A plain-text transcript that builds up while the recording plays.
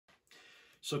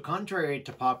So contrary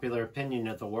to popular opinion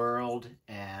of the world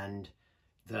and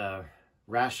the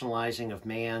rationalizing of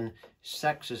man,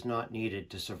 sex is not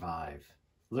needed to survive.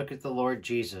 Look at the Lord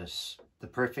Jesus, the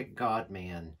perfect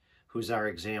God-man, who's our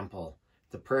example.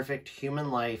 The perfect human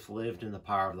life lived in the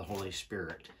power of the Holy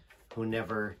Spirit, who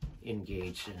never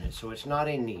engaged in it. So it's not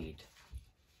a need.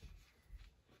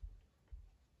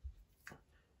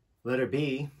 Letter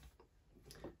B,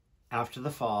 after the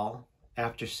fall,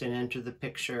 after sin entered the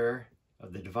picture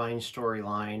of the divine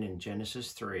storyline in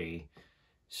Genesis 3,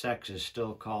 sex is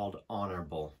still called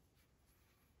honorable.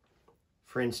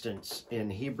 For instance, in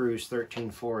Hebrews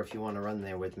 13:4, if you want to run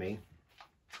there with me,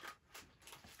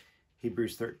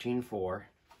 Hebrews 13:4,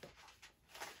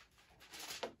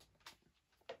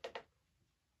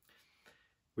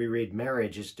 we read,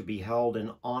 marriage is to be held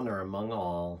in honor among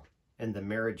all, and the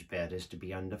marriage bed is to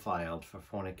be undefiled, for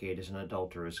fornicators and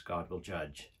adulterers God will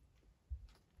judge.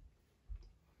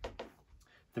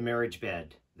 The marriage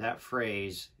bed, that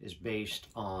phrase is based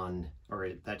on,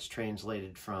 or that's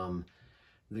translated from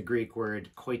the Greek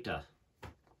word koita.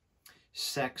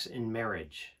 Sex in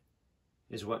marriage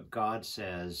is what God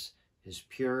says is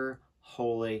pure,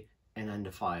 holy, and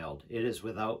undefiled. It is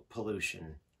without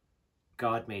pollution.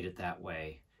 God made it that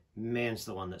way. Man's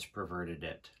the one that's perverted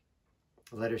it.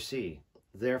 Letter C,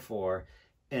 therefore,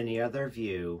 any other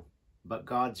view but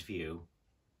God's view,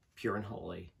 pure and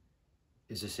holy,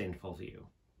 is a sinful view.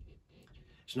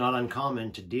 It's not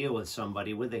uncommon to deal with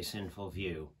somebody with a sinful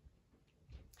view.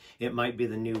 It might be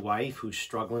the new wife who's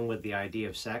struggling with the idea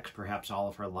of sex, perhaps all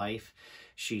of her life.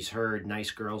 She's heard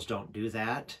nice girls don't do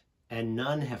that, and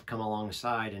none have come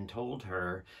alongside and told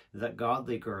her that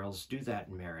godly girls do that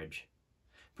in marriage.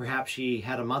 Perhaps she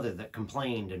had a mother that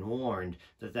complained and warned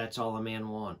that that's all a man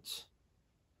wants.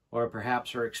 Or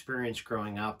perhaps her experience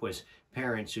growing up was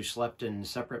parents who slept in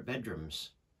separate bedrooms.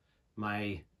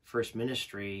 My first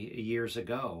ministry years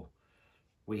ago,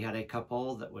 we had a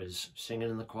couple that was singing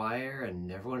in the choir,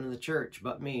 and everyone in the church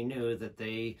but me knew that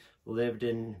they lived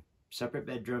in separate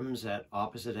bedrooms at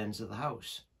opposite ends of the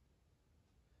house.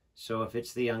 So if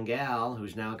it's the young gal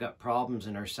who's now got problems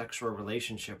in her sexual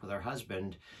relationship with her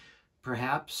husband,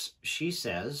 perhaps she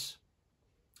says,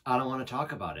 I don't want to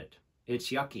talk about it. It's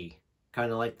yucky.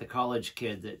 Kind of like the college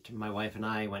kid that my wife and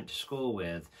I went to school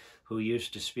with, who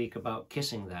used to speak about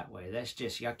kissing that way. That's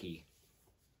just yucky.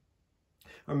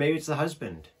 Or maybe it's the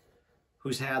husband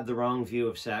who's had the wrong view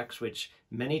of sex, which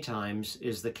many times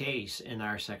is the case in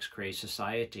our sex-crazed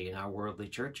society, in our worldly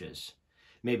churches.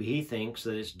 Maybe he thinks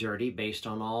that it's dirty based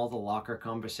on all the locker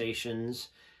conversations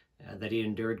that he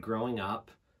endured growing up,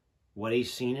 what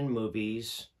he's seen in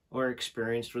movies, or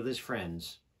experienced with his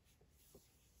friends.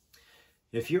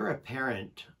 If you're a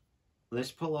parent,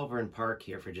 let's pull over and park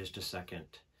here for just a second.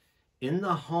 In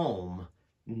the home,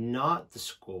 not the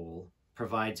school,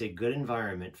 provides a good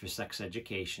environment for sex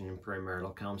education and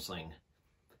premarital counseling.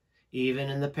 Even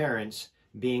in the parents,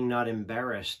 being not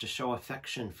embarrassed to show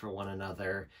affection for one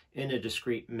another in a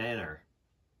discreet manner.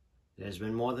 There's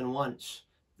been more than once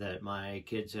that my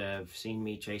kids have seen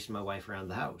me chasing my wife around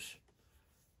the house.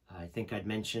 I think I'd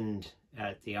mentioned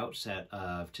at the outset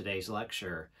of today's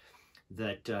lecture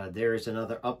that there is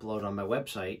another upload on my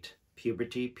website,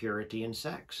 Puberty, Purity, and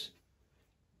Sex.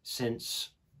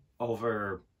 Since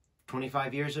over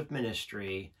 25 years of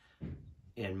ministry,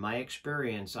 in my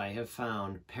experience, I have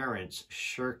found parents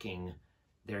shirking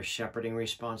their shepherding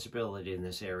responsibility in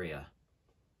this area.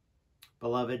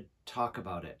 Beloved, talk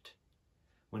about it.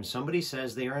 When somebody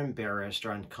says they are embarrassed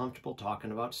or uncomfortable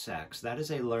talking about sex, that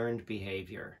is a learned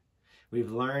behavior.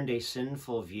 We've learned a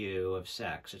sinful view of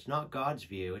sex. It's not God's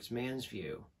view, it's man's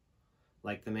view.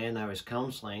 Like the man I was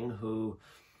counseling who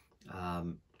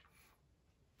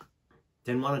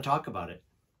didn't want to talk about it.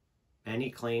 And he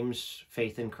claims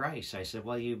faith in Christ. I said,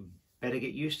 well, you better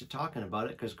get used to talking about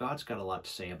it because God's got a lot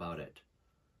to say about it.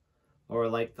 Or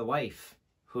like the wife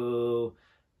who,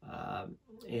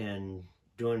 in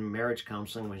doing marriage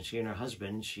counseling when she and her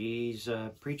husband, she's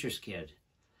a preacher's kid.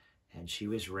 And she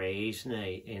was raised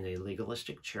in a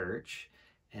legalistic church.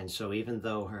 And so even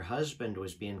though her husband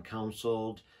was being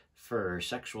counseled for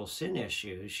sexual sin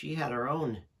issues, she had her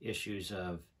own issues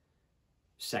of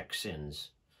sex sins.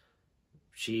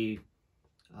 She,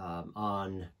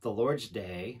 on the Lord's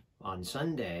Day, on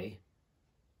Sunday,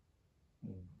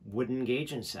 wouldn't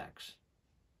engage in sex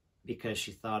because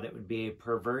she thought it would be a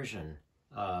perversion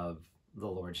of the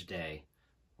Lord's Day.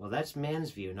 Well, that's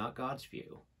man's view, not God's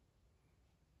view.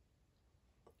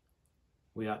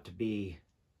 We ought to be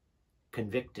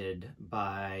convicted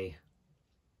by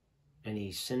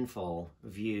any sinful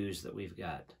views that we've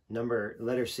got.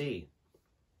 Letter C.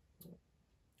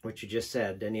 what you just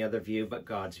said, any other view but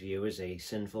God's view is a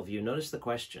sinful view. Notice the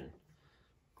question.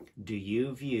 Do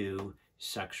you view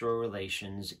sexual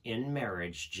relations in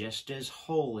marriage just as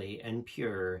holy and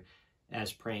pure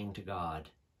as praying to God,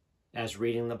 as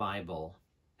reading the Bible,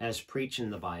 as preaching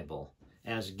the Bible,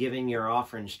 as giving your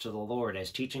offerings to the Lord,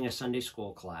 as teaching a Sunday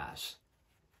school class?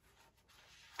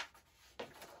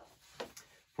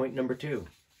 Point number 2.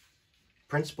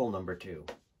 Principle number 2.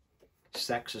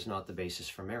 Sex is not the basis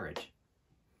for marriage.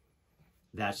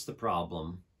 That's the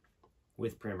problem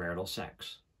with premarital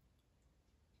sex.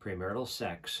 Premarital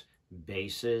sex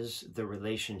bases the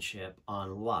relationship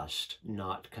on lust,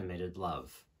 not committed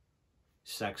love.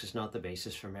 Sex is not the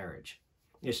basis for marriage.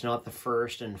 It's not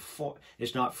first and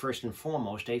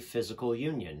foremost a physical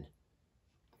union.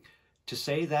 To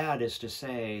say that is to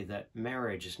say that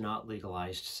marriage is not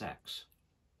legalized sex.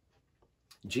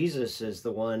 Jesus is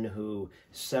the one who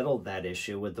settled that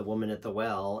issue with the woman at the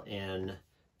well in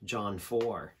John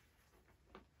 4.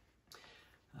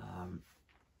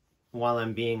 While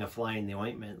I'm being a fly in the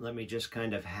ointment, let me just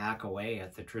kind of hack away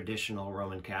at the traditional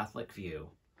Roman Catholic view.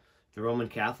 The Roman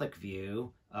Catholic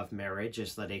view of marriage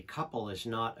is that a couple is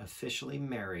not officially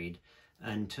married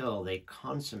until they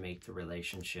consummate the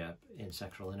relationship in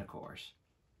sexual intercourse.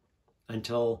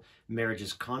 Until marriage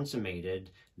is consummated,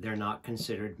 they're not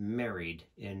considered married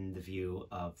in the view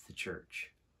of the church.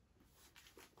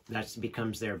 That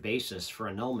becomes their basis for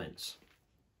annulments.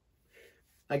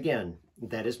 Again,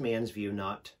 that is man's view,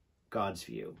 not God's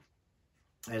view.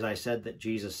 As I said that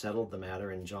Jesus settled the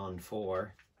matter in John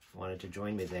 4, if you wanted to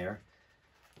join me there,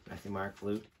 Matthew, Mark,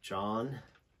 Luke, John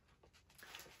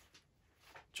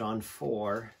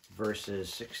 4,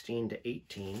 verses 16 to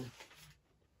 18.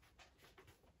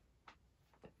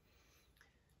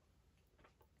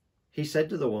 He said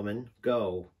to the woman,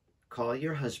 "Go, call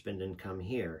your husband and come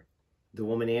here." The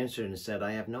woman answered and said,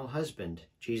 "I have no husband."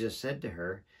 Jesus said to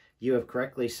her, "You have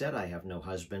correctly said, 'I have no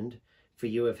husband,' for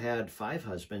you have had 5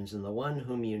 husbands, and the one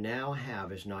whom you now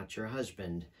have is not your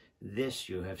husband. This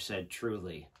you have said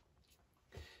truly."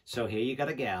 So here you got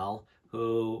a gal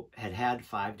who had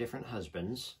 5 different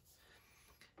husbands,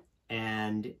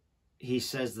 and he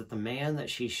says that the man that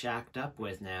she shacked up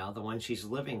with now, the one she's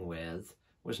living with,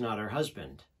 was not her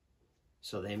husband.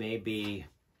 So they may be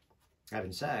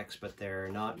having sex, but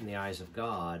they're not, in the eyes of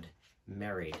God,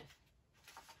 married.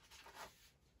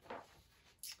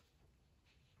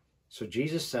 So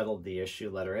Jesus settled the issue,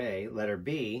 letter A. Letter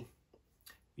B,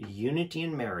 unity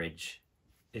in marriage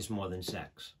is more than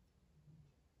sex.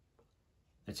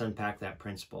 Let's unpack that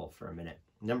principle for a minute.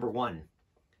 Number 1,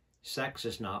 sex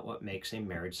is not what makes a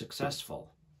marriage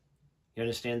successful. You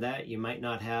understand that? You might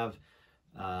not have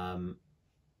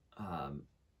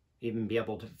even be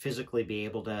able to physically be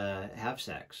able to have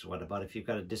sex. What about if you've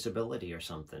got a disability or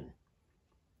something?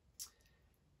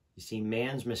 You see,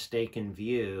 man's mistaken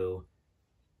view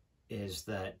is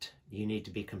that you need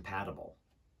to be compatible.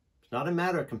 It's not a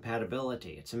matter of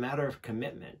compatibility, it's a matter of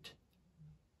commitment.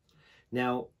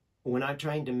 Now, we're not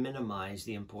trying to minimize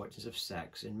the importance of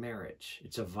sex in marriage.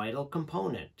 It's a vital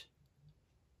component,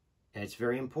 and it's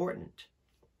very important,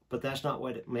 but that's not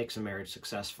what makes a marriage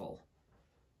successful.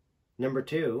 Number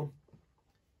 2,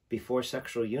 before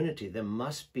sexual unity, there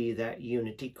must be that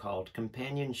unity called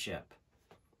companionship.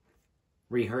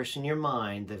 Rehearse in your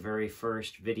mind the very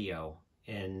first video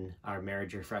in our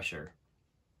marriage refresher,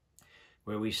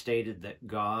 where we stated that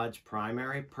God's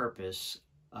primary purpose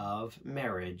of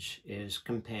marriage is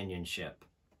companionship.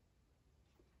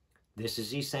 This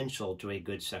is essential to a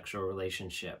good sexual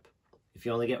relationship. If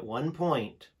you only get 1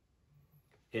 point,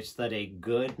 it's that a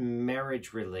good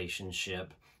marriage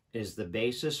relationship is the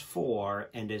basis for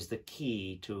and is the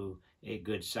key to a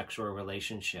good sexual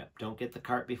relationship. Don't get the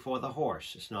cart before the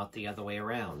horse. It's not the other way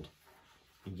around.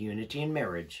 Unity in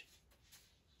marriage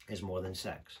is more than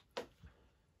sex.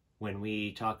 When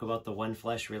we talk about the one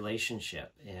flesh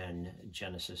relationship in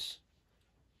Genesis,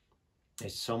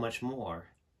 it's so much more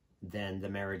than the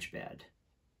marriage bed.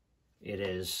 It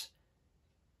is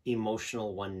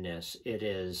emotional oneness, it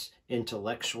is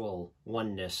intellectual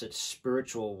oneness, it's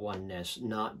spiritual oneness,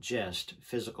 not just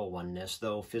physical oneness,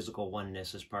 though physical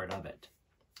oneness is part of it.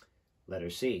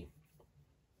 Letter C.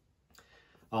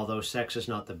 Although sex is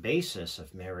not the basis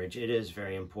of marriage, it is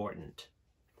very important.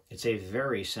 It's a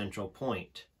very central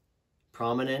point,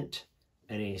 prominent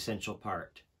and an essential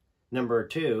part. Number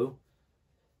 2,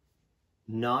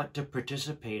 not to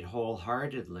participate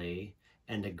wholeheartedly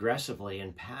and aggressively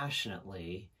and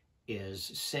passionately is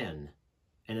sin,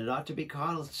 and it ought to be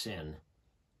called sin.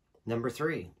 Number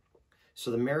 3,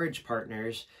 so the marriage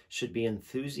partners should be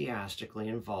enthusiastically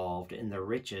involved in the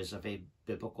riches of a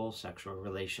biblical sexual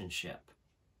relationship.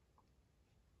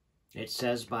 It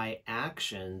says by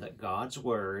action that God's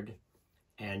word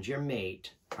and your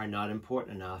mate are not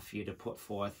important enough for you to put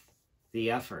forth the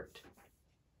effort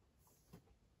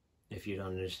if you don't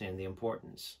understand the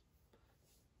importance.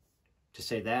 To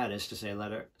say that is to say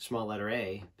small letter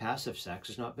A, passive sex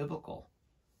is not biblical.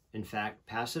 In fact,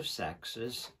 passive sex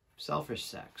is selfish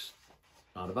sex.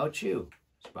 Not about you,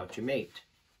 it's about your mate.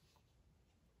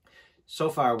 So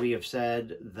far we have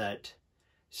said that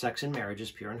sex in marriage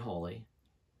is pure and holy.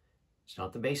 It's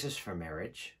not the basis for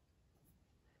marriage.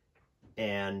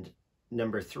 And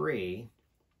number 3,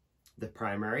 the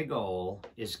primary goal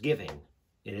is giving.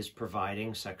 It is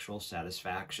providing sexual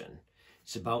satisfaction.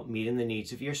 It's about meeting the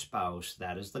needs of your spouse.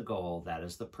 That is the goal. That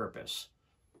is the purpose.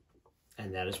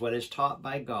 And that is what is taught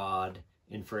by God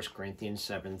in 1 Corinthians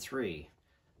 7:3.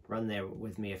 Run there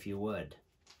with me if you would.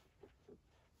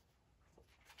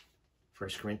 1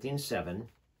 Corinthians 7,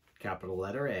 capital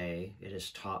letter A, it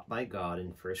is taught by God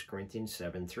in 1 Corinthians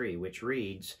 7:3, which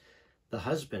reads, "The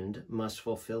husband must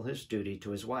fulfill his duty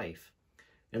to his wife,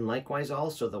 and likewise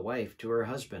also the wife to her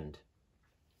husband."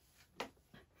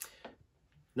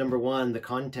 Number 1, the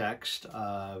context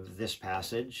of this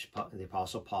passage, the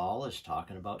Apostle Paul is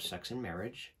talking about sex and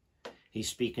marriage. He's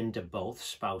speaking to both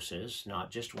spouses,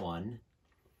 not just one,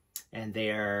 and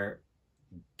they are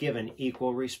given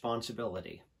equal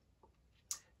responsibility.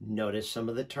 Notice some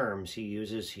of the terms he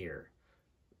uses here.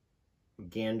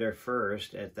 Gander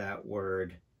first at that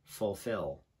word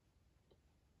fulfill.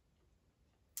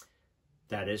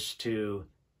 That is to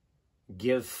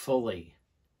give fully,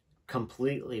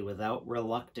 completely, without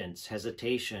reluctance,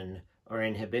 hesitation, or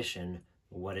inhibition,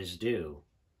 what is due.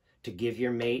 To give to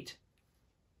your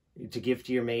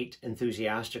mate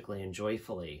enthusiastically and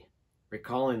joyfully,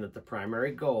 recalling that the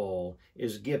primary goal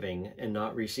is giving and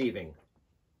not receiving.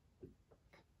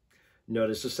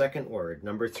 Notice the second word,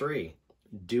 number 3,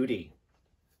 duty.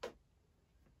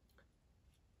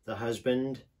 The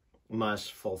husband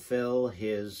must fulfill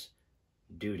his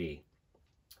duty.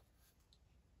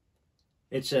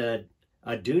 It's a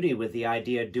duty with the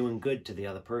idea of doing good to the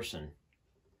other person,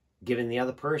 giving the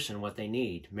other person what they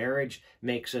need. Marriage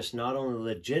makes us not only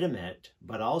legitimate,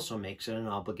 but also makes it an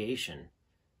obligation.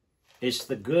 It's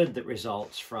the good that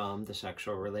results from the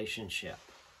sexual relationship.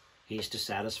 He's to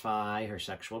satisfy her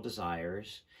sexual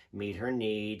desires, meet her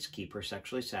needs, keep her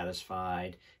sexually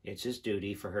satisfied. It's his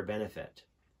duty for her benefit.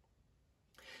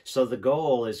 So the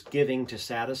goal is giving to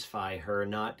satisfy her,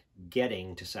 not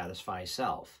getting to satisfy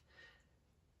self.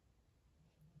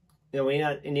 Now, we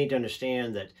need to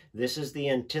understand that this is the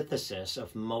antithesis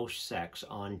of most sex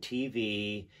on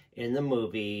TV, in the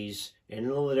movies, in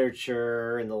the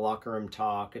literature, in the locker room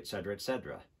talk, etc.,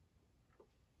 etc.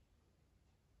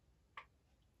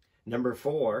 Number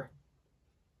 4,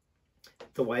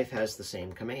 the wife has the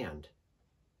same command.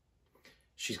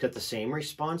 She's got the same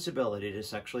responsibility to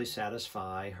sexually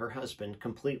satisfy her husband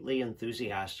completely,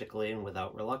 enthusiastically, and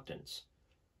without reluctance.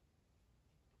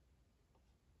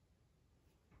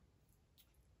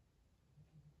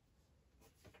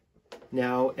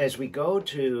 Now, as we go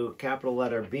to capital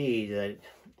letter B, that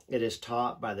it is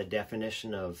taught by the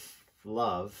definition of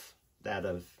love, that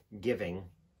of giving.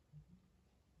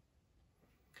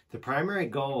 The primary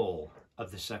goal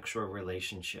of the sexual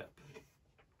relationship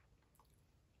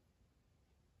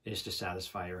is to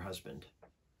satisfy your husband.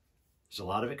 There's a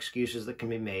lot of excuses that can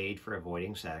be made for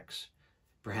avoiding sex.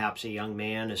 Perhaps a young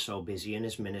man is so busy in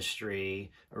his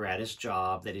ministry or at his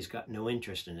job that he's got no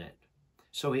interest in it.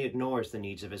 So he ignores the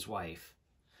needs of his wife.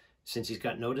 Since he's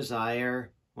got no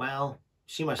desire, well,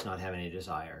 she must not have any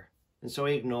desire. And so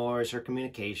he ignores her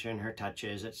communication, her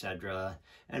touches, etc.,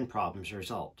 and problems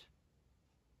result.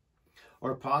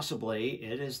 Or possibly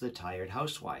it is the tired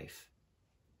housewife.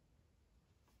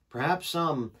 Perhaps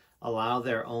some allow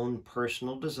their own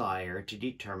personal desire to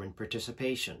determine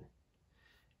participation.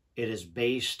 It is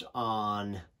based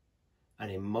on an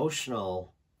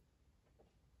emotional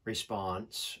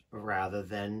response rather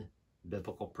than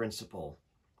biblical principle.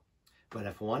 But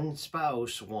if one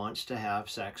spouse wants to have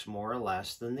sex more or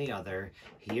less than the other,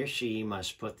 he or she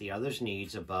must put the other's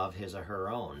needs above his or her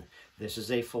own. This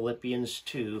is a Philippians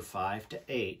 2,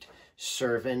 5-8,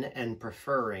 serving and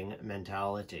preferring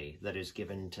mentality that is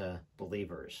given to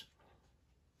believers.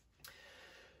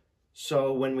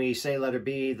 So when we say letter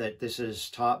B that this is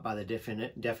taught by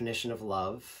the definition of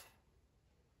love,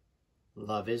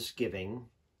 love is giving.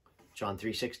 John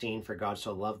 3:16, for God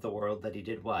so loved the world that he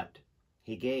did what?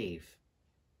 He gave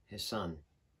his son.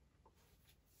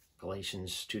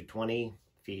 Galatians 2:20,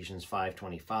 Ephesians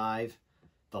 5:25,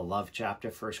 the love chapter,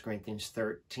 1 Corinthians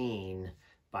 13,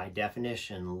 by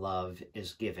definition, love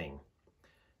is giving.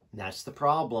 And that's the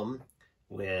problem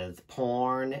with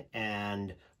porn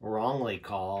and wrongly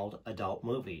called adult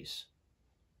movies.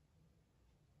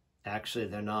 Actually,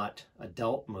 they're not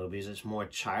adult movies, it's more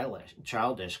childish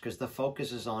because the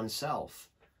focus is on self.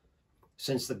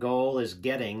 Since the goal is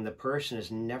getting, the person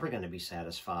is never going to be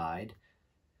satisfied.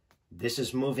 This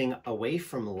is moving away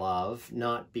from love,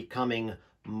 not becoming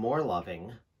more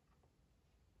loving.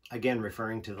 Again,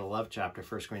 referring to the love chapter,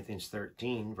 1 Corinthians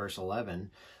 13, verse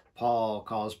 11, Paul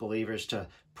calls believers to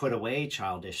put away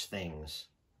childish things.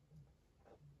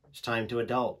 It's time to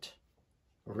adult,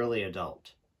 really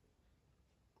adult.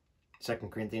 2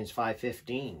 Corinthians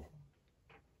 5:15,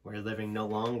 we're living no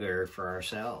longer for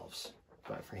ourselves,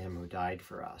 but for him who died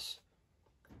for us.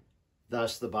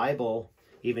 Thus, the Bible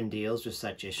even deals with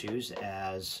such issues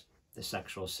as the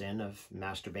sexual sin of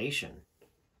masturbation,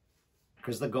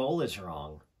 because the goal is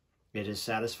wrong. It is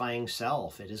satisfying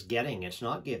self. It is getting. It's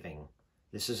not giving.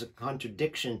 This is a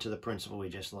contradiction to the principle we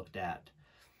just looked at.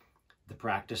 The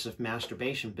practice of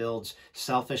masturbation builds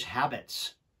selfish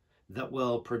habits that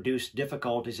will produce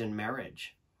difficulties in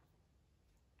marriage.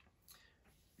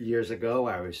 Years ago,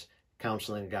 I was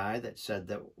counseling a guy that said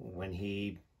that when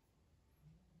he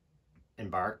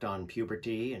embarked on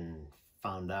puberty and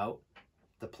found out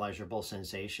the pleasurable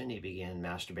sensation, he began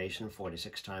masturbation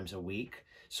 46 times a week,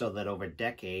 so that over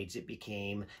decades it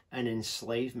became an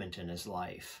enslavement in his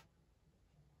life.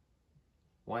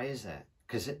 Why is that?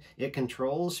 Because it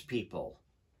controls people.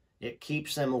 It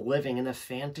keeps them living in a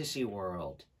fantasy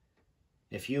world.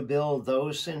 If you build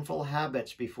those sinful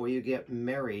habits before you get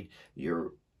married,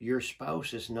 your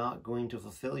spouse is not going to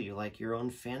fulfill you like your own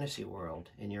fantasy world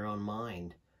in your own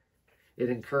mind. It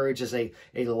encourages a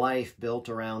life built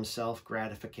around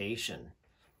self-gratification.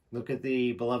 Look at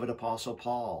the beloved Apostle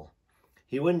Paul.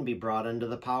 He wouldn't be brought under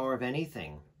the power of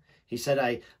anything. He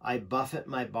said, I buffet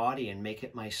my body and make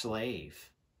it my slave.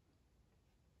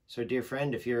 So, dear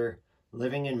friend, if you're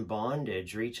living in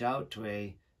bondage, reach out to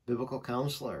a biblical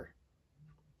counselor.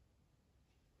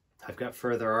 I've got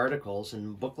further articles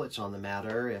and booklets on the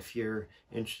matter if you're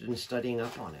interested in studying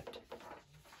up on it.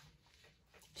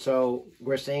 So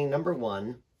we're saying, number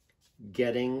one,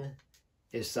 getting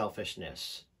is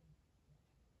selfishness,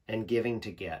 and giving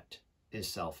to get is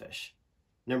selfish.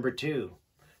 Number two,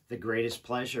 the greatest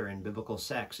pleasure in biblical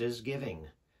sex is giving.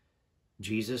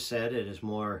 Jesus said it is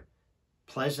more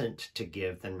pleasant to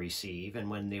give than receive, and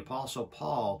when the Apostle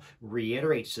Paul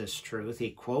reiterates this truth,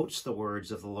 he quotes the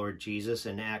words of the Lord Jesus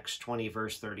in Acts 20,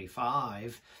 verse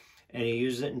 35, and he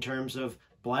uses it in terms of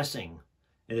blessing.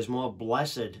 It is more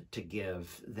blessed to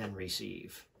give than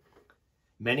receive.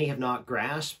 Many have not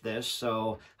grasped this,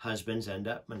 so husbands end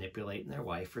up manipulating their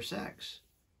wife for sex.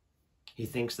 He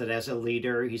thinks that as a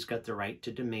leader, he's got the right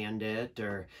to demand it,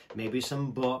 or maybe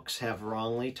some books have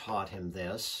wrongly taught him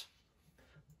this.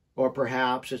 Or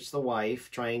perhaps it's the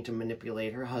wife trying to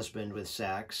manipulate her husband with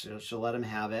sex. She'll let him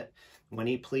have it when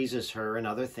he pleases her and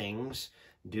other things.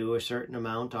 Do a certain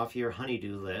amount off your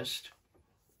honey-do list.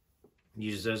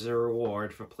 Used as a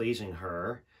reward for pleasing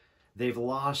her. They've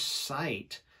lost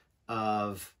sight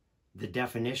of the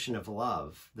definition of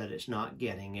love, that it's not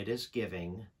getting, it is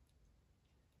giving.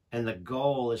 And the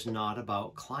goal is not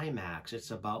about climax,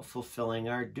 it's about fulfilling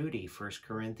our duty, 1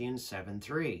 Corinthians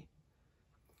 7:3.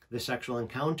 The sexual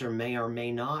encounter may or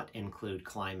may not include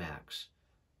climax.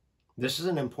 This is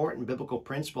an important biblical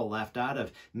principle left out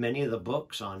of many of the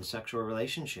books on sexual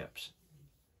relationships.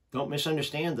 Don't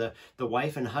misunderstand, the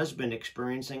wife and husband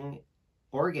experiencing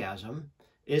orgasm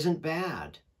isn't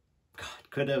bad. God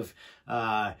could have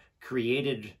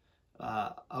created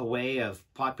a way of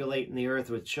populating the earth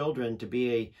with children to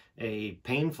be a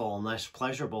painful and less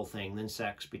pleasurable thing than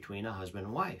sex between a husband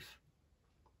and wife.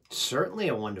 Certainly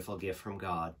a wonderful gift from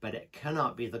God, but it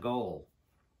cannot be the goal.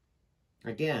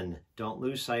 Again, don't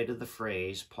lose sight of the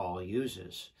phrase Paul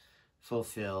uses,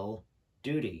 fulfill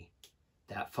duty.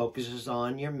 That focuses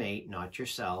on your mate, not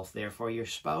yourself. Therefore, your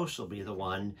spouse will be the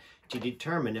one to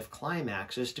determine if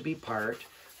climax is to be part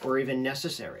or even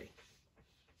necessary.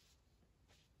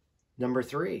 Number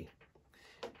three,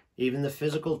 even the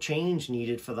physical change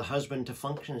needed for the husband to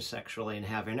function sexually and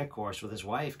have intercourse with his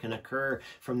wife can occur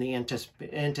from the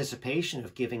anticipation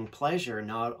of giving pleasure,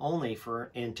 not only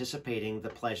for anticipating the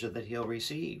pleasure that he'll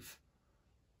receive.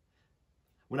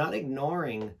 We're not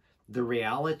ignoring the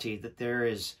reality that there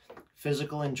is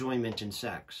physical enjoyment in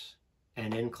sex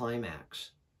and in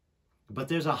climax. But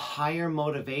there's a higher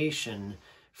motivation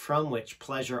from which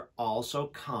pleasure also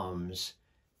comes.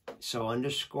 So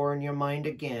underscore in your mind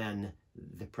again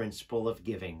the principle of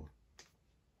giving.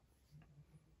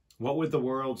 What would the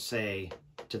world say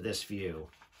to this view?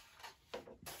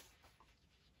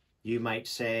 You might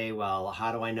say, well,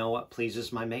 how do I know what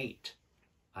pleases my mate?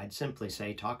 I'd simply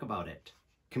say talk about it.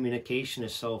 Communication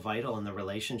is so vital in the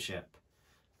relationship.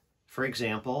 For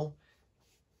example,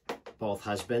 both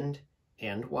husband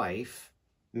and wife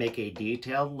make a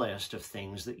detailed list of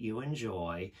things that you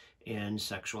enjoy in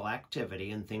sexual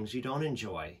activity and things you don't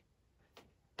enjoy.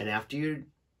 And after you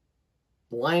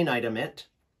line item it,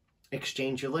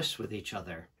 exchange your lists with each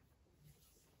other.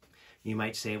 You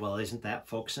might say, well, isn't that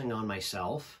focusing on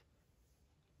myself?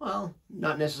 Well,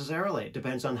 not necessarily. It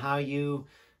depends on how you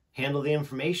handle the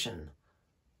information.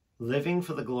 Living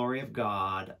for the glory of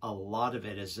God, a lot of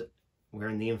it is we're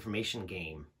in the information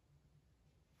game.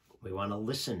 We want to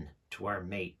listen to our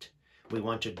mate. We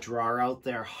want to draw out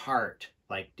their heart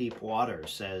like deep water,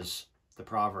 says the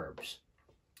Proverbs.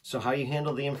 So how you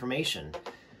handle the information?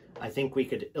 I think we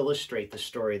could illustrate the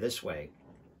story this way.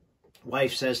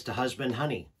 Wife says to husband,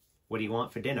 honey, what do you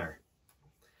want for dinner?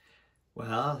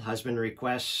 Well, husband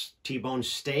requests T-bone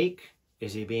steak.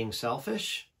 Is he being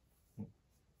selfish?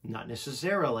 Not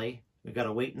necessarily. We've got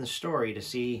to wait in the story to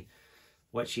see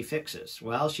what she fixes.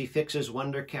 Well, she fixes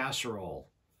Wonder casserole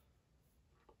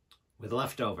with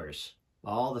leftovers.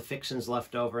 All the fixings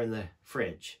left over in the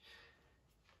fridge.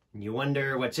 And you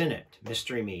wonder what's in it.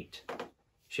 Mystery meat.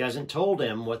 She hasn't told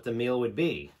him what the meal would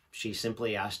be. She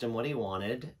simply asked him what he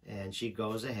wanted, and she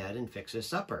goes ahead and fixes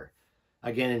supper.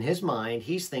 Again, in his mind,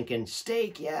 he's thinking,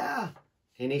 steak, yeah.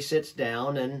 And he sits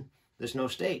down and there's no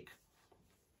steak.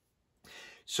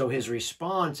 So his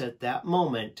response at that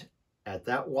moment, at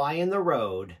that Y in the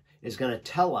road, is going to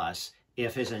tell us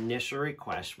if his initial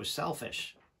request was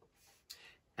selfish.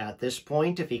 At this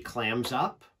point, if he clams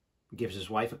up, gives his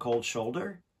wife a cold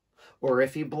shoulder, or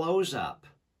if he blows up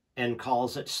and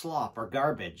calls it slop or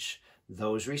garbage,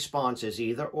 those responses,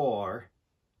 either or,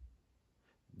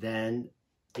 then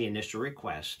the initial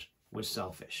request was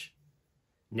selfish.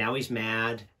 Now he's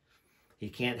mad. He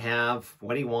can't have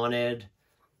what he wanted.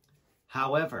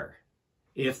 However,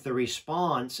 if the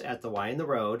response at the Y in the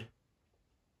road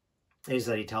is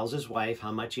that he tells his wife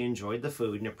how much he enjoyed the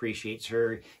food and appreciates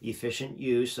her efficient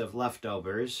use of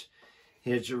leftovers,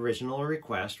 his original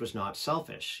request was not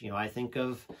selfish. I think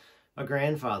of a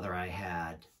grandfather I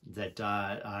had that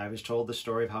I was told the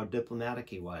story of how diplomatic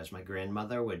he was. My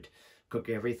grandmother would cook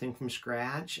everything from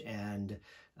scratch, and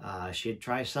she'd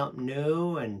try something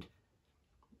new, and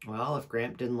well, if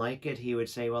Gramp didn't like it, he would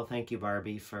say, well, thank you,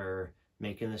 Barbie, for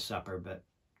making the supper, but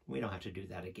we don't have to do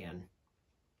that again.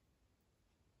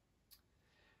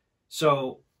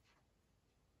 So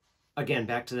again,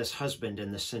 back to this husband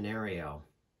in the scenario.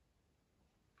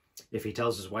 If he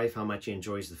tells his wife how much he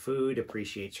enjoys the food,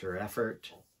 appreciates her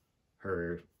effort,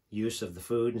 her use of the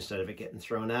food instead of it getting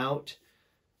thrown out,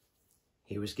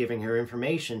 he was giving her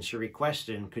information she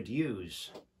requested and could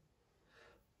use.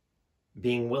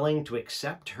 Being willing to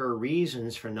accept her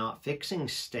reasons for not fixing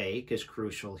steak is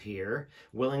crucial here.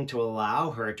 Willing to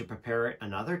allow her to prepare it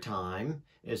another time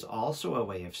is also a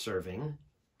way of serving.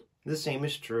 The same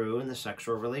is true in the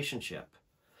sexual relationship.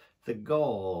 The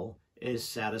goal is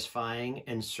satisfying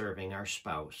and serving our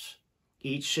spouse.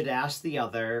 Each should ask the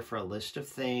other for a list of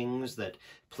things that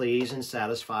please and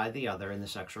satisfy the other in the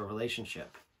sexual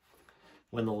relationship.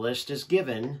 When the list is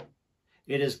given,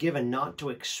 it is given not to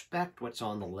expect what's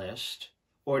on the list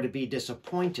or to be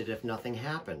disappointed if nothing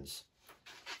happens.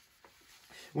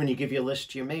 When you give your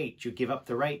list to your mate, you give up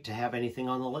the right to have anything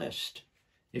on the list.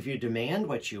 If you demand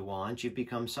what you want, you've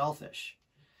become selfish.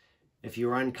 If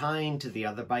you're unkind to the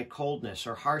other by coldness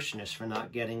or harshness for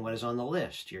not getting what is on the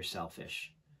list, you're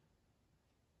selfish.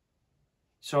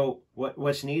 So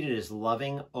what's needed is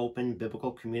loving, open,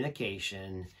 biblical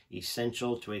communication,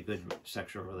 essential to a good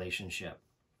sexual relationship.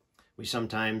 We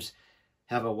sometimes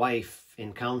have a wife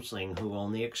in counseling who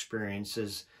only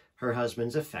experiences her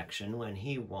husband's affection when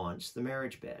he wants the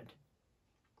marriage bed.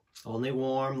 Only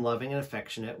warm, loving, and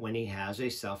affectionate when he has a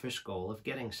selfish goal of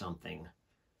getting something.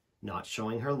 Not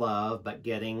showing her love, but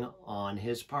getting on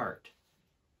his part.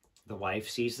 The wife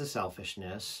sees the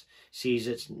selfishness, sees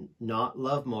it's not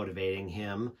love motivating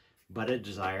him, but a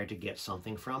desire to get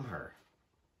something from her.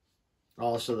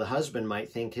 Also, the husband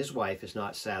might think his wife is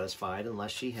not satisfied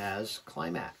unless she has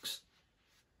climax.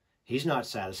 He's not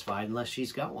satisfied unless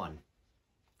she's got one.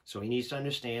 So he needs to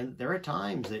understand that there are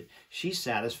times that she's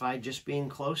satisfied just being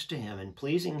close to him and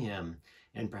pleasing him,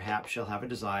 and perhaps she'll have a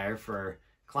desire for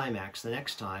climax the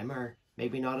next time, or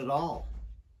maybe not at all.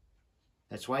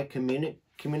 That's why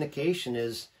communication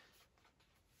is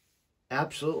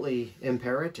absolutely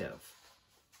imperative.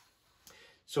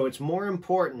 So it's more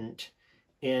important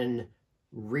in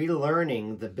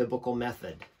relearning the biblical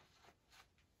method.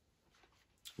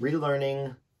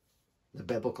 Relearning the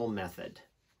biblical method.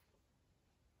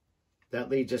 that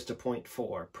leads us to point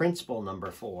 4, principle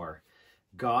number 4.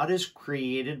 God has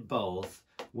created both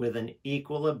with an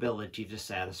equal ability to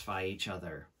satisfy each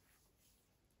other.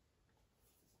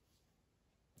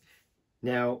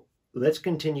 Now, let's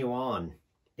continue on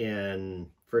in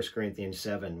 1 Corinthians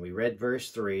 7. We read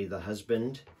verse 3, the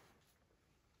husband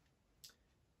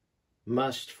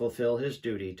must fulfill his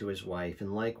duty to his wife,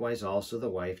 and likewise also the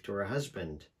wife to her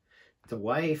husband. The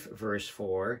wife, verse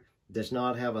 4, does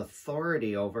not have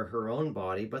authority over her own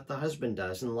body, but the husband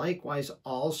does. And likewise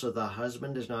also the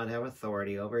husband does not have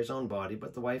authority over his own body,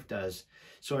 but the wife does.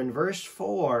 So in verse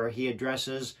 4, he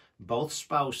addresses both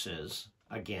spouses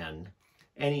again,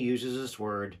 and he uses this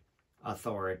word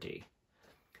authority.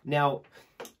 Now,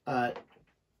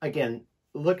 again,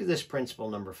 look at this principle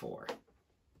number 4.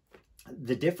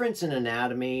 The difference in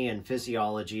anatomy and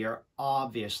physiology are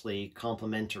obviously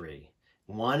complementary.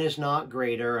 One is not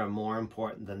greater or more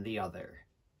important than the other.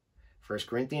 1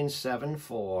 Corinthians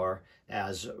 7:4,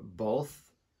 as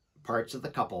both parts of the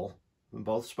couple,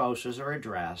 both spouses are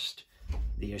addressed,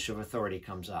 the issue of authority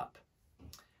comes up.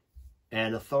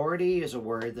 And authority is a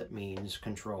word that means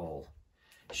control.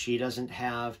 She doesn't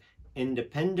have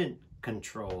independent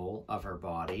control of her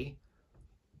body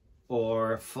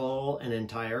or full and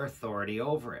entire authority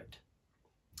over it.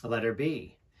 Letter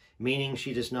B, meaning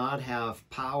she does not have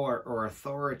power or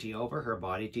authority over her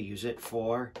body to use it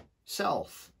for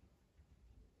self.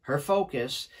 Her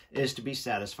focus is to be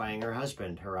satisfying her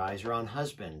husband. Her eyes are on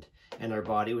husband, and her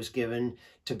body was given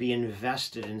to be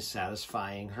invested in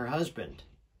satisfying her husband.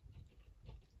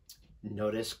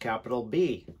 Notice capital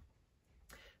B.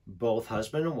 Both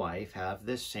husband and wife have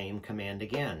this same command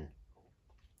again.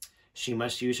 She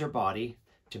must use her body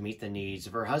to meet the needs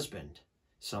of her husband.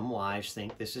 Some wives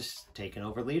think this is taken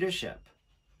over leadership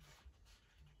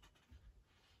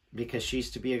because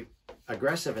she's to be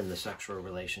aggressive in the sexual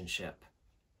relationship.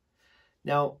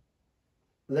 Now,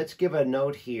 let's give a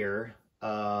note here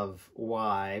of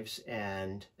wives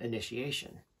and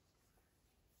initiation.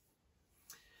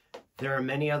 There are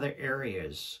many other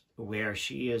areas where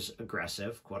she is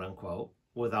aggressive, quote unquote,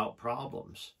 without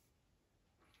problems.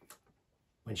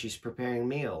 When she's preparing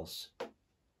meals,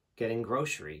 getting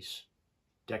groceries,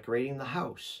 decorating the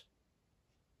house,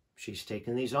 she's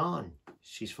taking these on.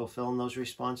 She's fulfilling those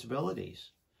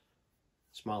responsibilities.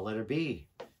 Small letter B,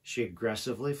 she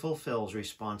aggressively fulfills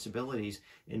responsibilities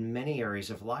in many areas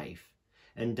of life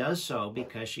and does so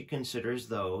because she considers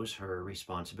those her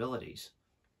responsibilities.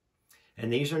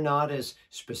 And these are not as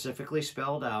specifically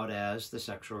spelled out as the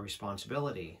sexual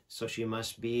responsibility. So she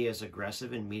must be as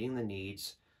aggressive in meeting the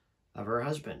needs of her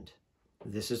husband.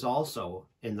 This is also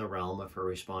in the realm of her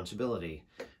responsibility.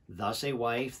 Thus, a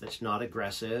wife that's not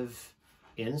aggressive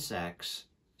in sex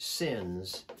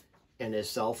sins and is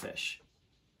selfish.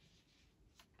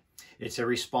 It's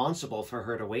irresponsible for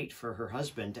her to wait for her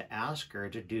husband to ask her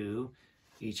to do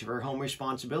each of her home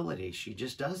responsibilities. She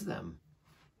just does them.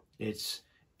 It's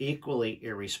equally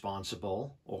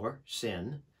irresponsible, or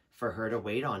sin, for her to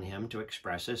wait on him to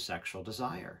express his sexual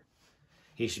desire.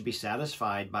 He should be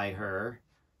satisfied by her.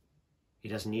 He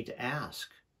doesn't need to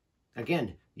ask.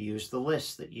 Again, use the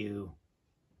list that you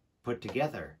put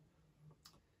together.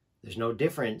 There's no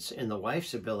difference in the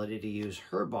wife's ability to use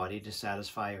her body to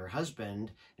satisfy her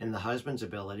husband and the husband's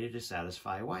ability to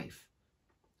satisfy wife.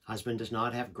 Husband does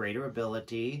not have greater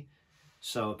ability,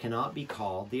 so cannot be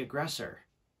called the aggressor.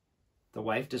 The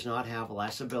wife does not have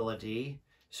less ability,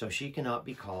 so she cannot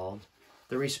be called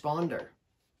the responder.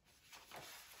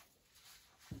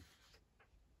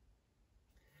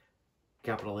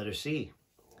 Capital letter C.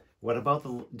 What about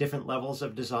the different levels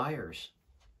of desires?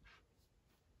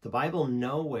 The Bible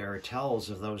nowhere tells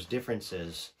of those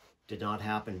differences did not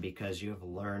happen because you have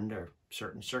learned or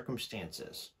certain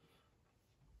circumstances.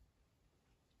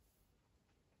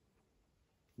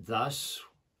 Thus,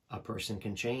 a person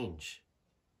can change.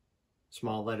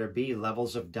 Small letter B,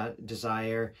 levels of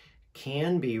desire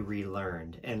can be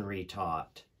relearned and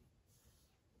retaught.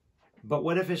 But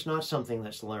what if it's not something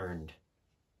that's learned?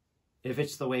 If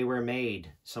it's the way we're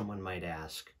made, someone might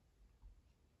ask.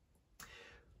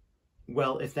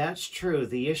 Well, if that's true,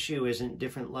 the issue isn't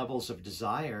different levels of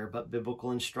desire, but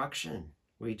biblical instruction.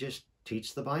 We just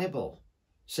teach the Bible.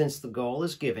 Since the goal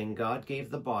is giving, God gave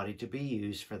the body to be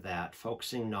used for that,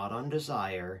 focusing not on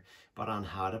desire, but on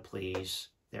how to please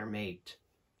their mate.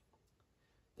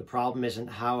 The problem isn't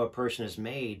how a person is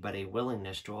made, but a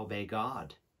willingness to obey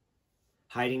God.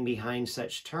 Hiding behind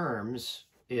such terms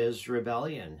is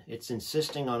rebellion. It's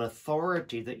insisting on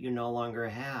authority that you no longer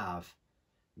have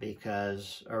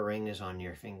because a ring is on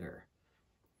your finger.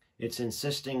 It's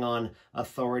insisting on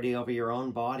authority over your own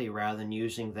body rather than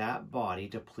using that body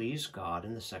to please God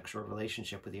in the sexual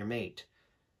relationship with your mate.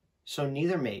 So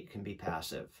neither mate can be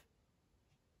passive.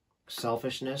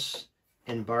 Selfishness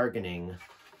and bargaining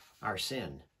are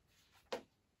sin.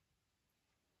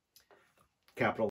 Capital